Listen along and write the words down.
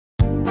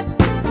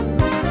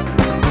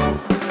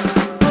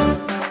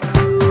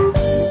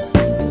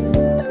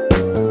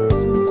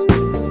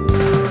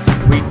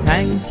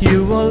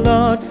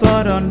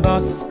Don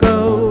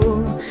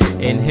Bosco.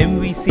 In him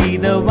we see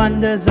the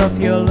wonders of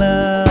your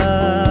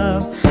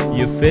love.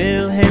 You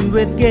fill him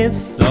with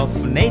gifts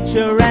of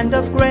nature and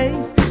of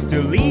grace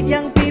to lead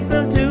young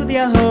people to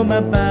their home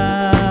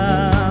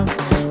above.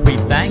 We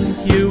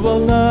thank you, O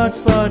Lord,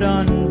 for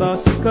Don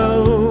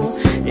Bosco.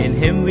 In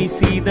him we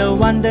see the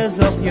wonders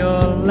of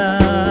your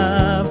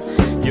love.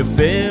 You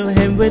fill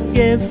him with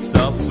gifts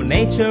of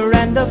nature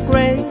and of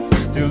grace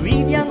to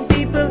lead young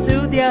people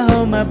to their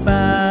home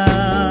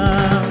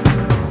above.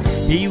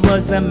 He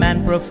was a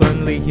man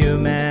profoundly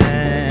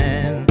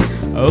human,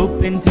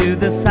 open to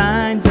the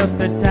signs of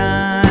the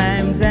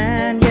times,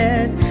 and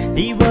yet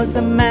he was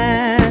a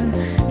man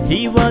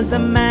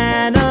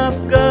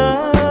of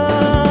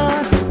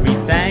God. We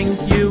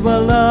thank you,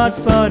 O Lord,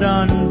 for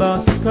Don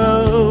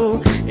Bosco.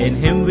 In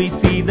him we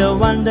see the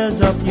wonders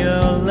of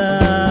your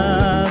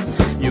love.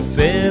 You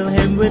fill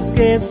him with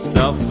gifts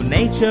of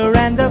nature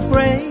and of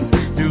grace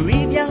to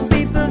lead young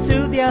people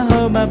to their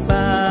home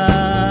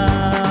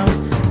above.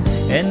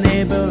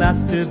 Enable us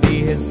to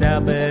be his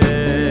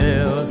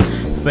doubles,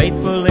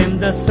 faithful in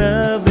the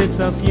service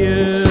of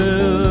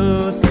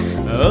youth,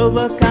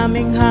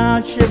 overcoming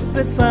hardship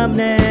with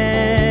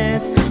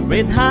firmness,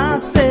 with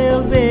hearts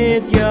filled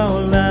with your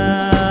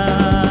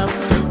love.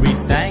 We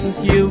thank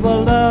you,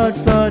 O Lord,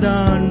 for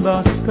Don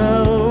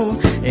Bosco.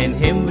 In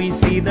him we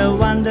see the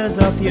wonders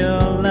of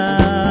your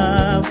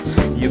love.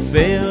 You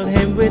fill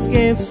him with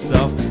gifts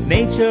of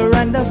nature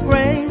and of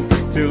grace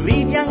to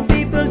lead young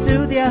people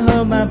to their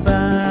home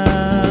above.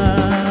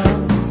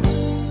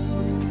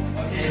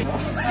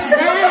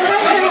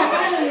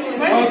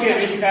 Okay,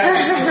 we can.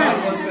 Don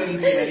Bosco will be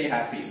very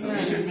happy. So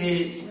we should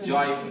be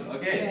joyful.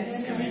 Okay,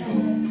 here we go.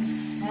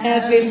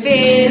 Happy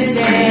feast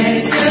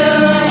day to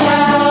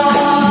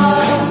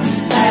all.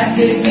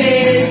 Happy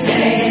feast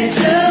day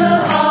to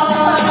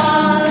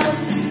all.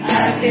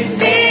 Happy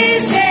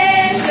feast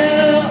day to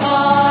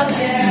all.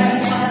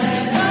 Dear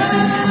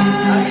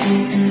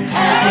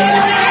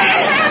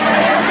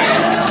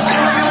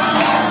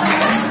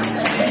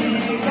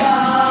May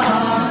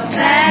God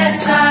bless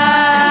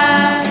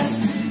us.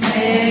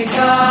 May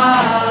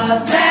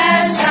God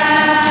bless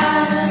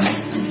us.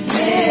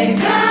 May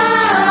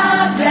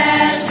God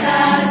bless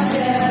us.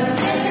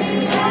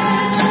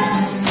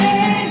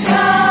 May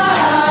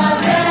God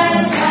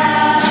bless us.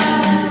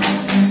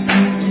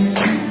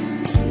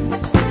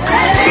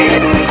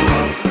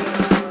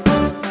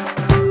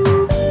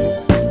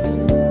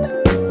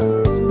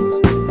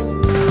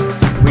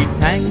 We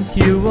thank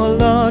you, O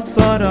Lord,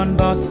 for Don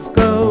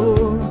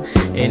Bosco.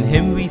 In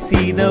him we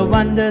see the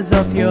wonders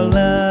of your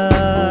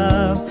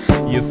love.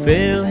 You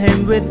fill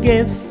him with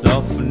gifts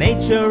of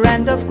nature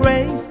and of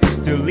grace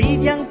to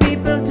lead young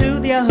people to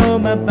their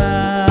home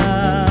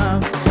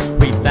above.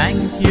 We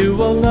thank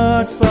you, O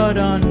Lord, for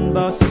Don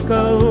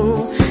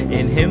Bosco.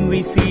 In him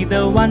we see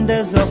the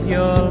wonders of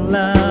your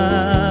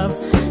love.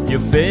 You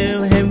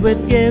fill him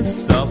with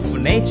gifts of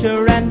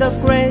nature and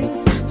of grace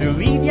to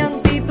lead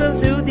young people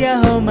to their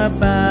home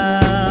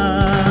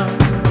above.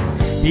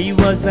 He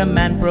was a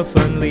man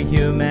profoundly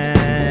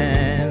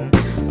human,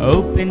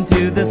 open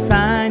to the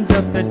signs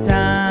of the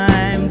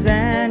times,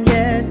 and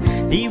yet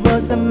he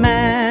was a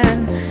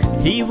man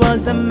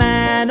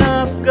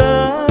of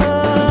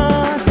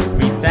God.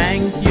 We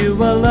thank you,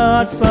 O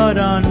Lord, for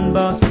Don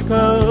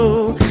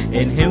Bosco.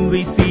 In him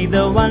we see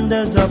the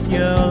wonders of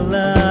your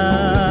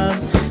love.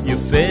 You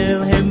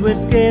fill him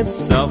with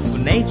gifts of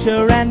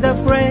nature and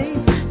of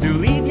grace to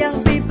lead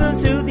young people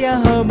to their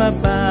home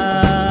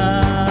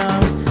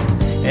above.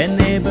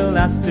 Enable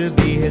us to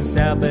be his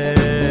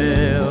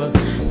doubles,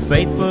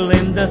 faithful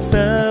in the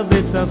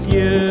service of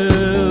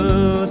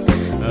youth,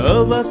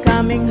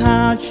 overcoming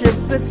hardship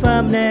with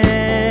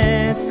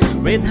firmness,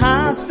 with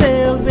hearts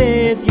filled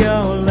with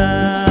your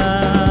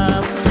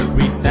love.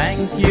 We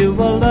thank you,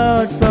 O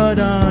Lord, for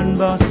Don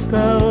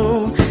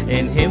Bosco.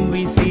 In him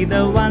we see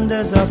the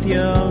wonders of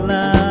your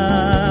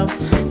love.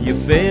 You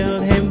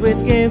fill him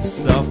with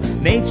gifts of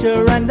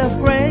nature and of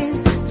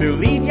grace to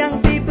lead young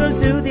people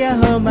to their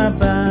home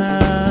above.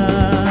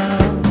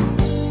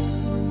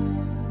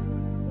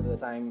 So the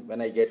time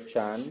when I get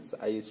chance,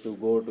 I used to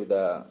go to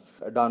the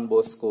Don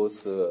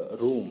Bosco's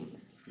room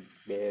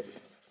where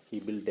he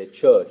built a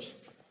church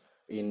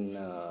in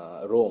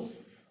Rome,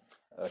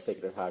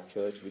 Sacred Heart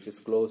Church, which is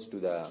close to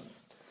the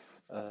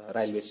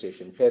railway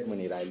station,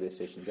 Termini railway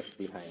station, just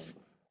behind.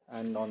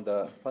 And on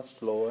the first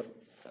floor,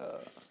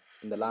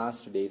 in the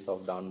last days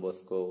of Don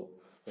Bosco,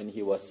 when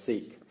he was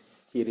sick,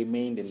 he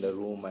remained in the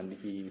room and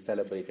he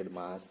celebrated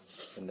Mass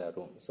in the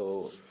room.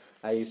 So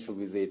I used to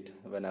visit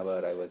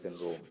whenever I was in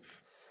Rome.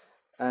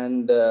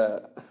 And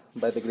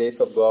by the grace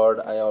of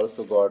God, I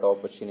also got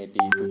opportunity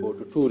to go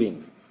to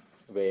Turin,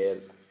 where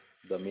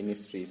the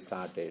ministry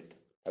started.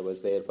 I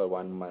was there for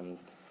 1 month,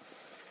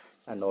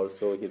 and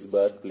also his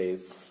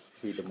birthplace,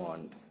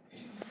 Piedmont.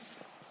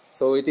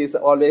 So it is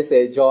always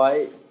a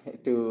joy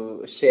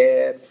to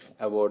share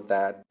about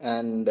that.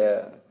 And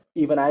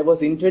even I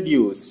was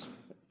introduced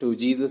to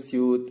Jesus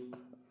Youth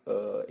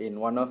in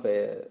one of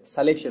a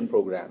selection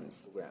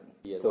programs.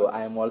 So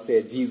I am also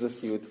a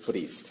Jesus Youth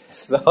priest.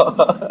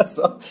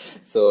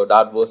 So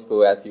Don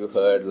Bosco, as you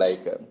heard,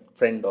 like a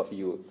friend of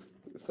youth.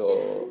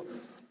 So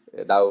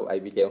now I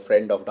became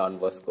friend of Don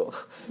Bosco.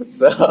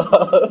 So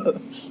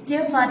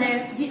dear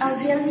Father, we are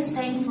really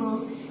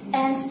thankful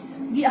and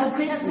we are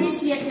greatly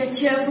appreciate your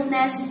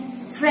cheerfulness,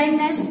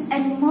 frankness,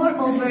 and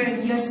moreover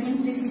your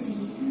simplicity.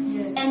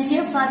 Yes. And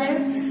dear Father,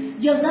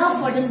 your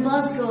love for Don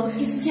Bosco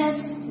is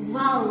just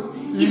wow.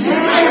 It's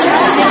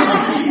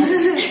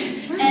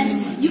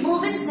and you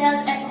always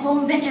felt at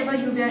home whenever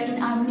you were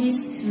in our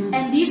midst,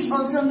 and this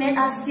also made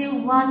us feel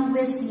one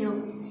with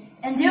you.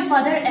 And dear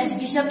Father, as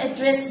Bishop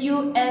addressed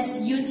you as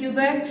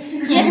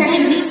YouTuber, yes,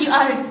 it means you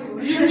are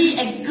really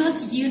a good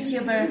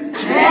YouTuber.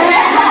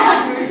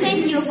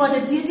 Thank you for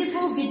the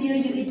beautiful video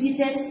you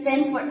edited,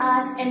 sent for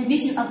us, and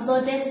which you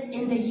uploaded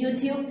in the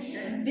YouTube,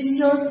 which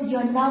shows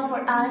your love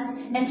for us,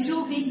 and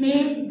through which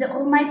may the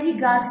Almighty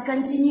God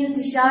continue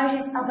to shower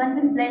His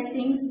abundant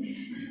blessings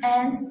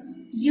and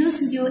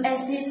use you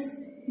as His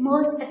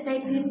most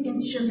effective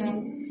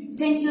instrument.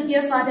 Thank you,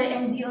 dear Father,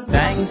 and we also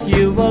Thank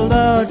you, O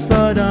Lord,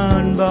 for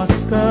Don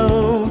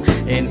Bosco.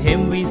 In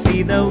him we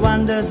see the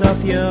wonders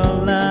of your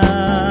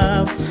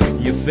love.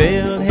 You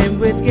filled him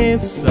with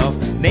gifts of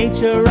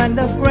nature and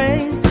of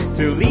grace.